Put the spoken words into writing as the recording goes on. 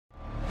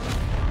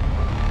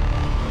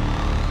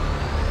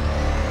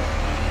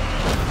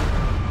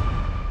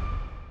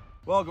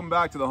Welcome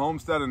back to the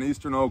homestead in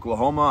Eastern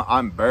Oklahoma.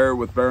 I'm Bear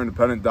with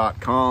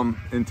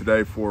BearIndependent.com, in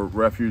today for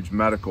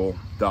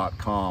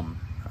RefugeMedical.com.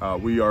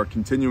 We are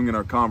continuing in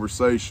our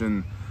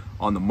conversation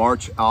on the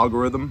March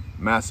algorithm: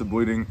 massive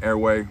bleeding,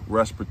 airway,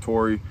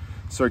 respiratory,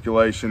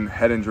 circulation,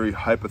 head injury,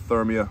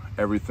 hypothermia,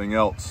 everything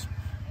else,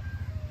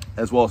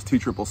 as well as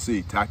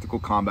TCCC, Tactical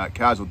Combat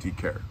Casualty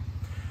Care.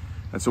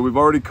 And so we've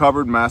already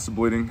covered massive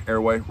bleeding,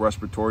 airway,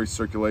 respiratory,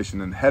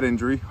 circulation, and head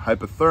injury,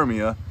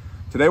 hypothermia.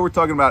 Today we're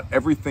talking about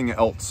everything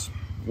else.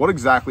 What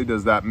exactly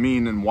does that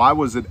mean, and why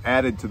was it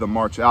added to the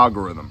March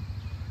algorithm,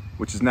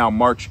 which is now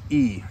March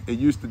E? It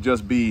used to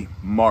just be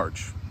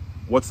March.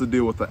 What's the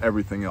deal with the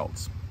everything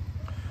else?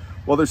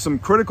 Well, there's some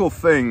critical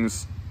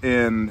things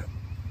in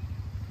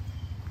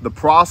the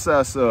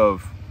process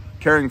of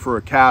caring for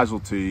a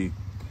casualty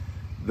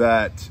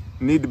that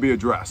need to be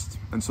addressed.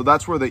 And so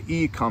that's where the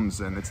E comes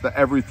in. It's the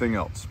everything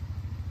else.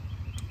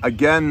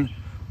 Again,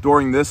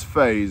 during this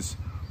phase,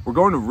 we're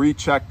going to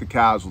recheck the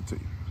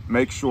casualty.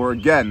 Make sure,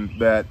 again,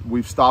 that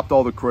we've stopped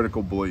all the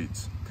critical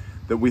bleeds,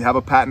 that we have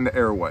a patent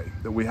airway,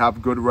 that we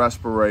have good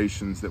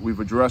respirations, that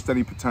we've addressed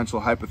any potential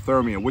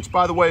hypothermia, which,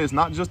 by the way, is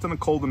not just in a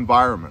cold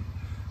environment.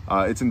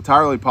 It's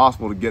entirely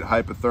possible to get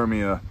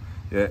hypothermia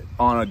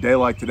on a day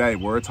like today,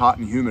 where it's hot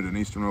and humid in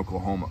Eastern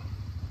Oklahoma.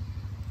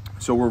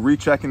 So we're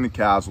rechecking the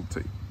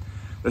casualty.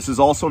 This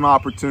is also an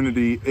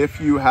opportunity, if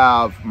you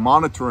have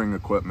monitoring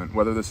equipment,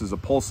 whether this is a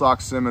pulse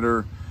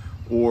oximeter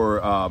or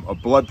a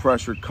blood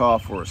pressure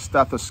cuff or a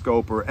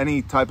stethoscope or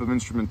any type of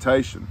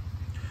instrumentation,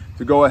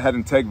 to go ahead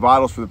and take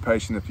vitals for the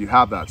patient if you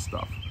have that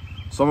stuff.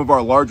 Some of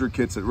our larger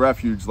kits at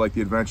Refuge, like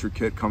the Adventure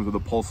kit, comes with a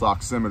pulse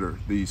oximeter.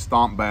 The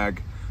Stomp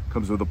bag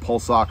comes with a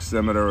pulse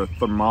oximeter, a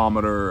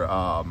thermometer,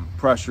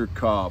 pressure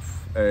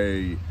cuff,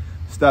 a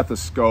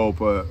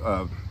stethoscope,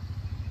 a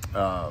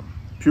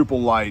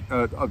pupil light,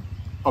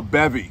 a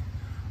bevy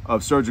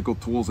of surgical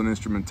tools and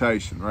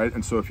instrumentation, right?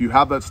 And so if you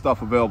have that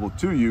stuff available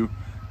to you,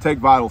 take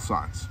vital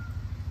signs.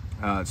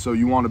 So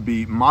you want to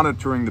be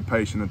monitoring the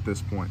patient at this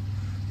point.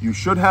 You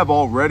should have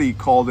already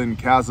called in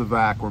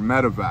Casevac or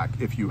Medevac.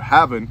 If you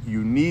haven't,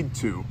 you need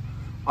to,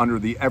 under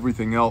the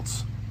everything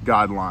else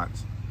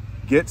guidelines.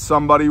 Get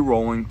somebody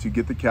rolling to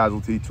get the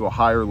casualty to a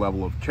higher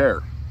level of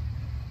care.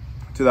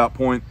 To that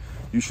point,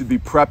 you should be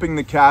prepping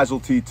the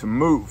casualty to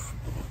move.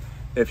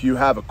 If you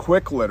have a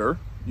quick litter,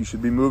 you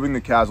should be moving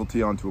the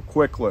casualty onto a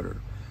quick litter.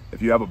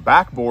 If you have a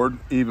backboard,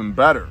 even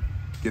better.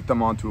 Get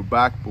them onto a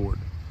backboard.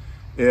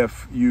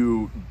 If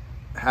you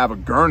have a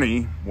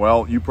gurney,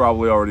 well, you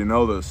probably already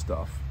know this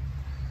stuff.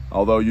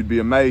 Although you'd be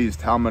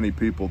amazed how many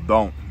people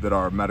don't that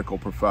are medical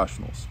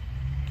professionals.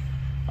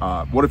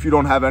 What if you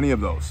don't have any of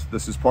those?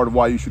 This is part of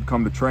why you should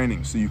come to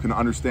training, so you can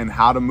understand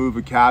how to move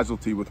a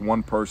casualty with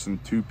one person,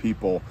 2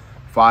 people,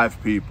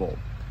 5 people.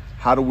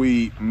 How do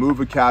we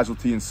move a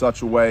casualty in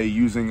such a way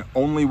using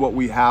only what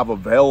we have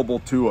available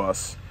to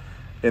us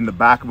in the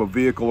back of a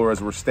vehicle or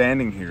as we're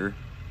standing here,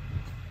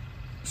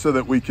 so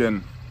that we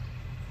can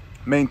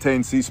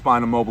maintain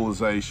C-spine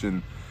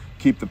immobilization,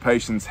 keep the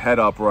patient's head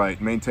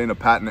upright, maintain a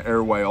patent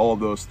airway, all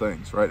of those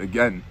things, right?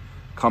 Again,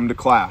 come to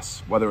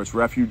class, whether it's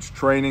Refuge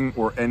Training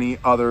or any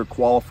other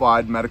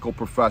qualified medical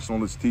professional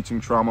that's teaching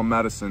trauma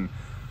medicine,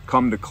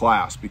 come to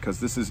class, because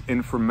this is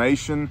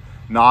information,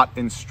 not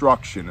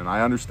instruction. And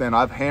I understand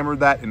I've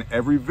hammered that in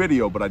every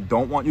video, but I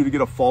don't want you to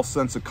get a false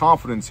sense of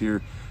confidence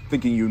here,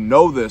 thinking you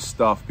know this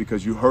stuff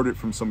because you heard it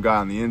from some guy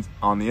on the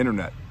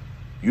internet.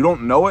 You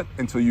don't know it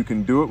until you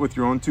can do it with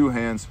your own 2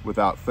 hands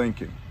without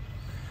thinking.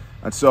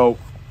 And so,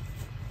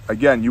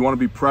 again, you want to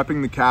be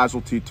prepping the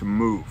casualty to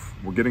move.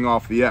 We're getting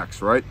off the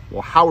X, right?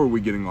 Well, how are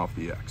we getting off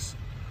the X?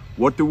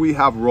 What do we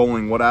have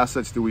rolling? What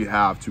assets do we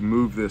have to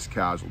move this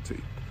casualty?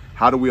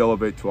 How do we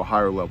elevate to a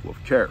higher level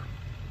of care?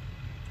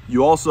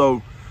 You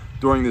also,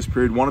 during this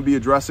period, want to be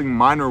addressing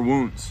minor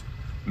wounds.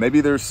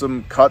 Maybe there's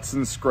some cuts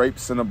and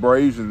scrapes and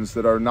abrasions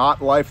that are not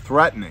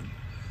life-threatening,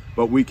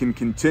 but we can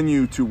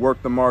continue to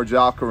work the March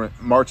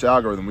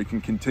algorithm. We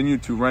can continue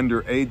to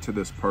render aid to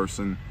this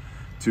person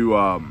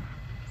to,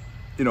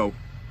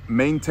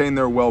 maintain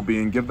their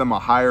well-being, give them a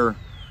higher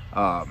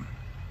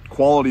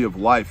quality of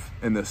life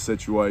in this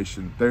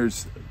situation.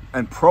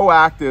 And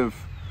proactive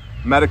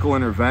medical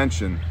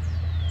intervention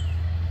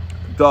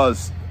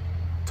does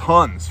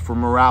tons for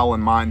morale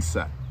and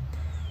mindset.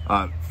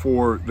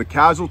 For the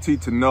casualty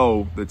to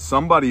know that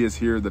somebody is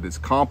here that is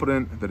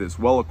competent, that is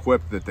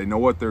well-equipped, that they know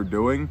what they're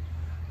doing,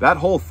 that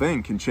whole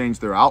thing can change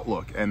their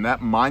outlook. And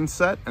that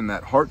mindset and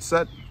that heart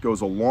set goes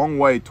a long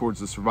way towards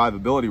the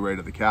survivability rate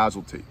of the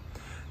casualty.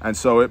 And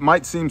so it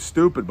might seem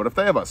stupid, but if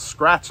they have a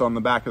scratch on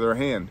the back of their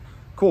hand,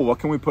 cool, what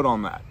can we put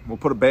on that? We'll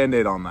put a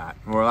Band-Aid on that.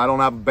 Or I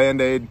don't have a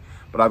Band-Aid,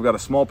 but I've got a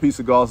small piece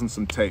of gauze and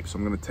some tape, so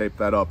I'm going to tape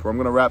that up. Or I'm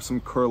going to wrap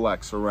some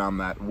Curlex around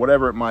that,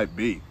 whatever it might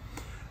be.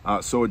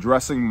 So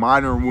addressing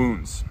minor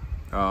wounds,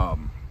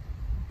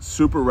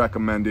 super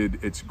recommended.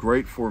 It's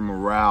great for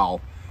morale.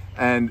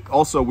 And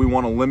also we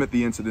want to limit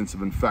the incidence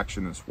of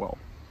infection as well.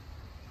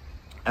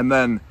 And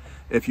then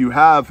if you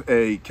have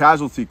a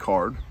casualty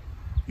card,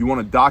 you want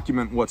to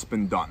document what's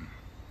been done.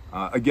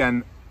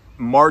 Again,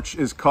 March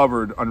is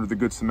covered under the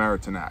Good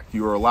Samaritan Act.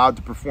 You are allowed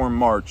to perform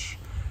March,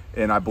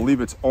 and I believe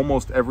it's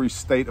almost every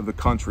state of the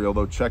country,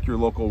 although check your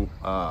local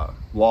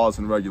laws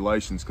and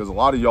regulations, because a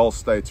lot of y'all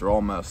states are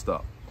all messed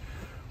up.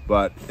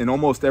 But in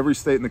almost every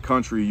state in the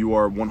country, you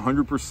are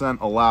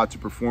 100% allowed to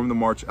perform the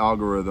March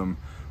algorithm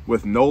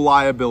with no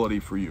liability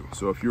for you.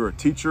 So if you're a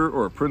teacher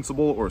or a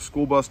principal or a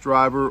school bus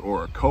driver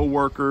or a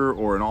coworker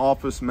or an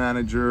office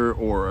manager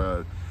or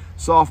a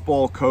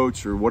softball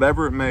coach or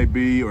whatever it may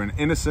be, or an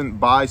innocent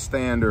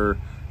bystander,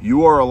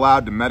 you are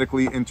allowed to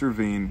medically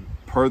intervene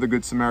per the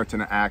Good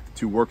Samaritan Act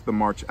to work the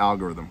March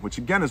algorithm, which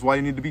again is why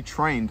you need to be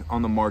trained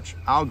on the March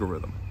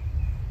algorithm.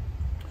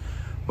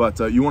 But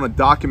you want to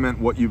document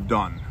what you've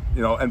done.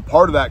 You know, and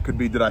part of that could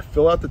be, did I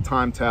fill out the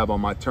time tab on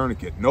my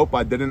tourniquet? Nope,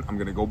 I didn't. I'm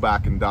going to go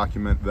back and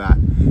document that.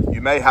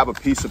 You may have a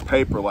piece of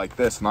paper like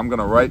this, and I'm going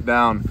to write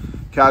down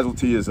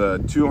casualty is a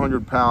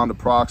 200-pound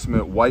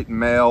approximate white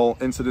male.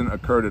 Incident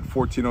occurred at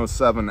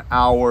 14:07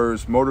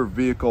 hours. Motor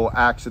vehicle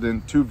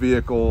accident, 2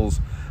 vehicles,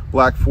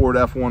 black Ford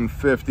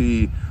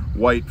F-150,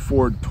 white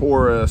Ford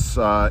Taurus,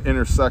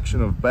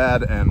 intersection of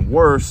bad and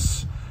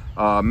worse.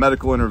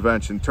 Medical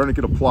intervention,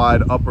 tourniquet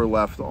applied, upper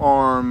left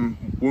arm,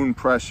 wound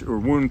pressure or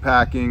wound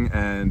packing,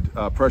 and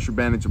pressure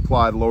bandage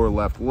applied, lower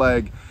left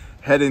leg,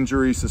 head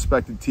injury,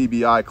 suspected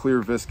TBI,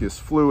 clear viscous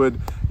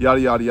fluid, yada,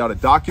 yada, yada.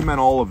 Document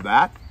all of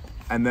that.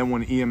 And then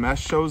when EMS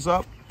shows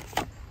up,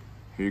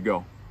 here you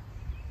go.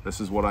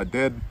 This is what I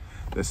did.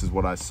 This is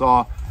what I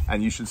saw.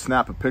 And you should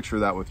snap a picture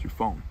of that with your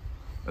phone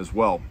as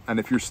well. And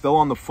if you're still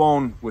on the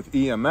phone with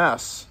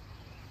EMS,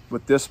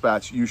 with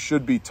dispatch, you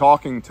should be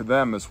talking to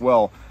them as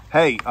well.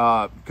 Hey,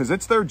 because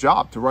it's their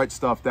job to write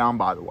stuff down,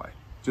 by the way,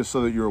 just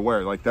so that you're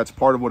aware. Like, that's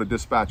part of what a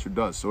dispatcher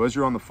does. So as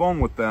you're on the phone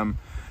with them,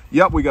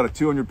 yep, we got a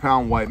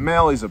 200-pound white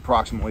male. He's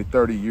approximately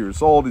 30 years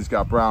old. He's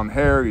got brown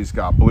hair. He's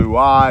got blue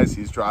eyes.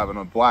 He's driving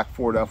a black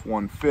Ford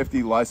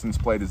F-150. License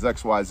plate is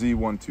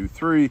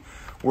XYZ123.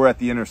 We're at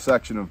the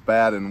intersection of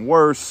bad and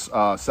worse.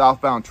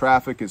 Southbound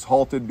traffic is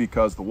halted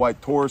because the white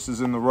Taurus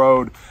is in the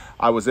road.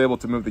 I was able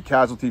to move the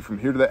casualty from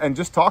here to there, and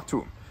just talk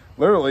to him.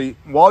 Literally,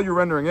 while you're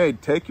rendering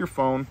aid, take your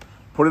phone,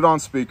 put it on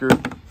speaker,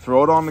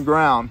 throw it on the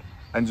ground,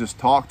 and just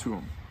talk to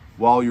them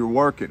while you're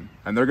working.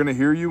 And they're gonna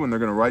hear you, and they're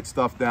gonna write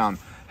stuff down.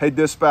 Hey,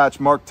 dispatch,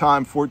 mark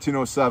time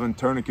 14:07,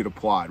 tourniquet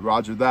applied.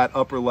 Roger that,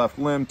 upper left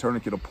limb,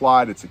 tourniquet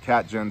applied. It's a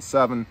Cat Gen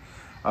 7.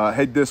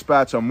 Hey,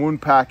 dispatch, I'm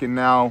wound packing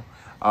now.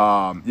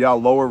 Yeah,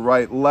 lower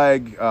right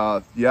leg.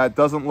 Yeah, it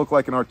doesn't look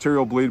like an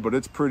arterial bleed, but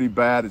it's pretty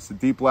bad. It's a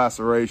deep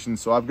laceration,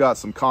 so I've got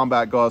some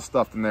combat gauze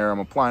stuffed in there. I'm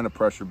applying a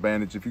pressure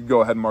bandage. If you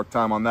go ahead and mark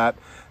time on that,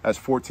 that's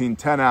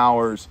 14:10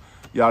 hours.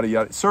 Yada,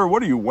 yada. Sir,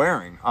 what are you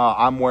wearing?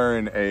 I'm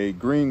wearing a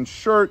green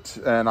shirt,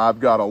 and I've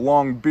got a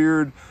long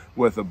beard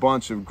with a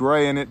bunch of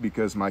gray in it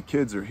because my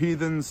kids are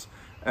heathens,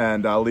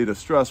 and I lead a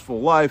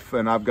stressful life,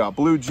 and I've got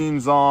blue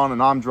jeans on,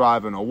 and I'm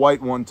driving a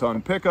white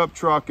 1-ton pickup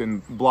truck,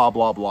 and blah,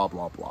 blah, blah,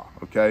 blah, blah,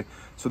 okay?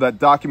 So that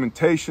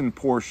documentation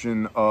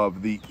portion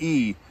of the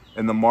E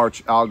in the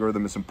March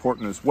algorithm is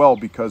important as well,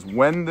 because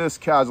when this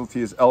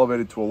casualty is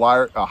elevated to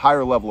a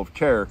higher level of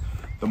care,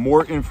 the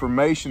more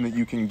information that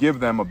you can give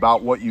them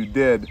about what you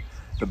did,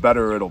 the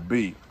better it'll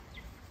be.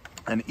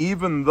 And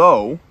even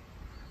though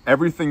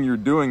everything you're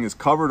doing is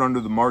covered under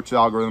the March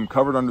algorithm,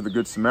 covered under the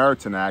Good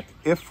Samaritan Act,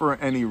 if for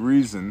any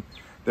reason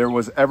there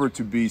was ever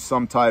to be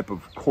some type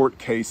of court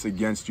case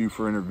against you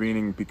for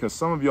intervening, because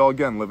some of y'all,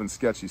 again, live in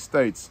sketchy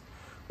states,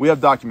 we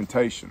have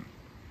documentation.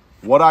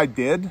 What I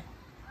did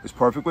is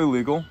perfectly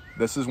legal.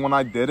 This is when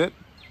I did it.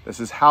 This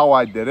is how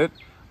I did it.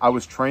 I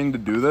was trained to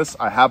do this.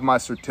 I have my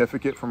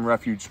certificate from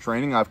Refuge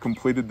Training. I've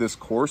completed this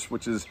course,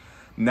 which is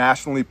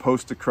nationally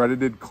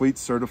post-accredited, CLEAT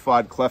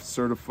certified, CLEFT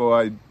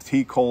certified,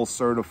 TCOL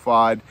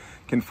certified,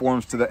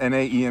 conforms to the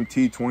NAEMT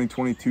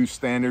 2022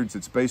 standards.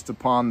 It's based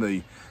upon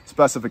the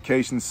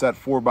specifications set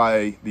forth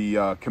by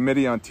the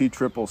Committee on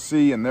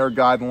TCCC and their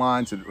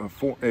guidelines.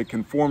 It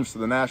conforms to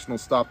the National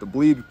Stop the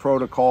Bleed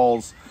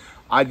protocols.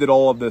 I did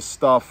all of this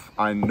stuff.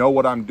 I know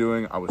what I'm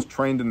doing. I was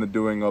trained in the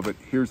doing of it.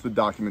 Here's the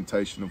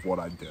documentation of what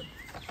I did.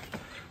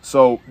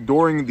 So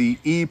during the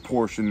E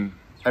portion,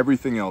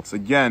 everything else,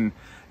 again,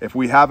 if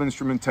we have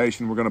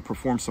instrumentation, we're going to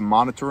perform some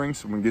monitoring.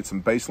 So we're going to get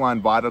some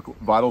baseline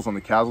vitals on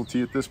the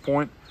casualty at this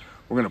point.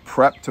 We're going to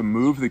prep to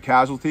move the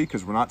casualty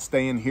because we're not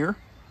staying here.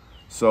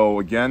 So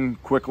again,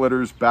 quick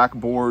litters,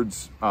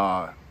 backboards,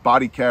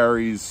 body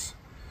carries,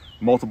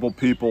 multiple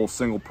people,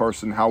 single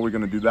person, how we're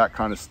going to do that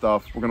kind of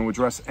stuff. We're going to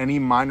address any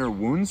minor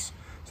wounds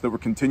so that we're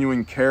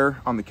continuing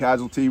care on the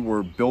casualty.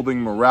 We're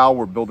building morale,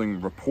 we're building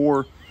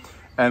rapport,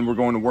 and we're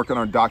going to work on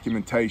our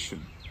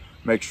documentation.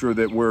 Make sure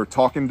that we're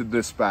talking to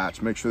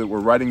dispatch, make sure that we're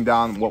writing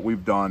down what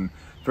we've done,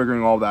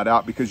 figuring all that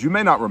out, because you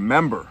may not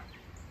remember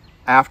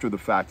after the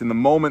fact. In the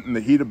moment, in the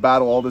heat of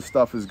battle, all this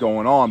stuff is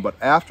going on, but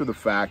after the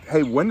fact,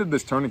 hey, when did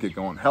this tourniquet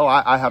go on? Hell,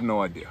 I have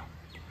no idea.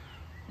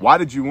 Why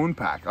did you wound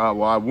pack?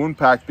 Well, I wound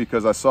packed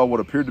because I saw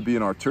what appeared to be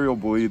an arterial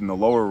bleed in the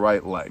lower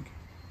right leg.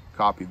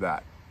 Copy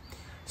that.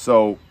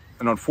 So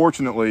And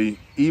unfortunately,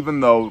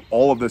 even though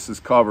all of this is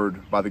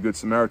covered by the Good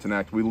Samaritan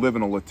Act, we live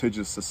in a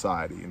litigious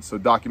society, and so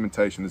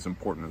documentation is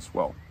important as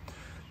well.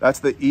 That's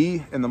the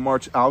E in the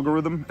March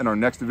algorithm. In our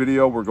next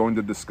video, we're going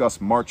to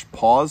discuss March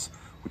pause,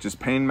 which is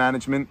pain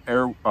management,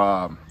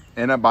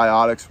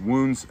 antibiotics,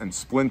 wounds, and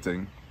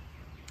splinting.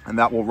 And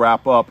that will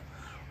wrap up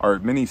our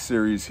mini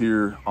series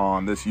here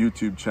on this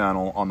YouTube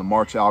channel on the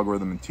March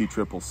algorithm and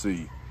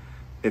TCCC.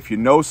 If you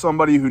know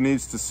somebody who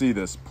needs to see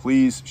this,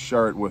 please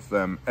share it with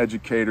them.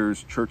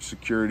 Educators, church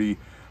security,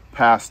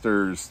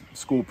 pastors,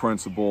 school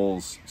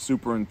principals,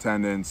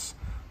 superintendents,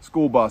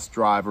 school bus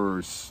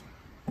drivers,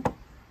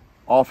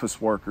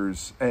 office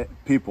workers,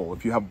 people.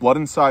 If you have blood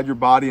inside your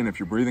body and if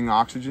you're breathing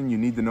oxygen, you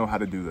need to know how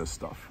to do this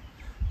stuff.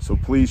 So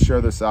please share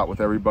this out with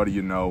everybody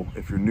you know.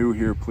 If you're new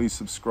here, please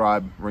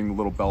subscribe, ring the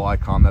little bell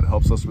icon. That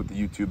helps us with the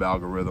YouTube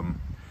algorithm.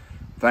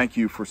 Thank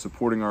you for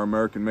supporting our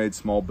American-made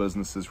small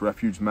businesses,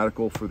 Refuge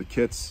Medical for the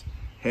kits,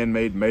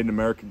 handmade, made in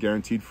America,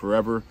 guaranteed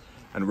forever,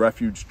 and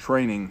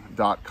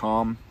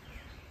refugetraining.com.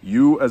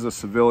 You as a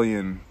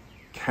civilian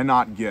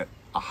cannot get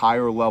a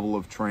higher level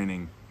of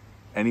training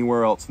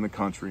anywhere else in the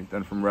country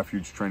than from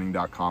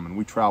refugetraining.com, and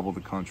we travel the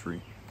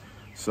country.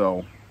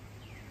 So,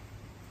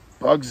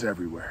 bugs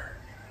everywhere.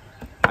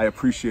 I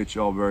appreciate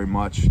y'all very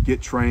much.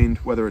 Get trained,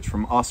 whether it's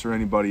from us or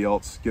anybody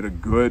else. Get a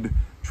good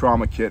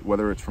trauma kit,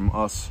 whether it's from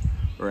us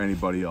or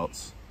anybody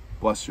else.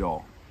 Bless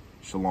y'all.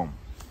 Shalom.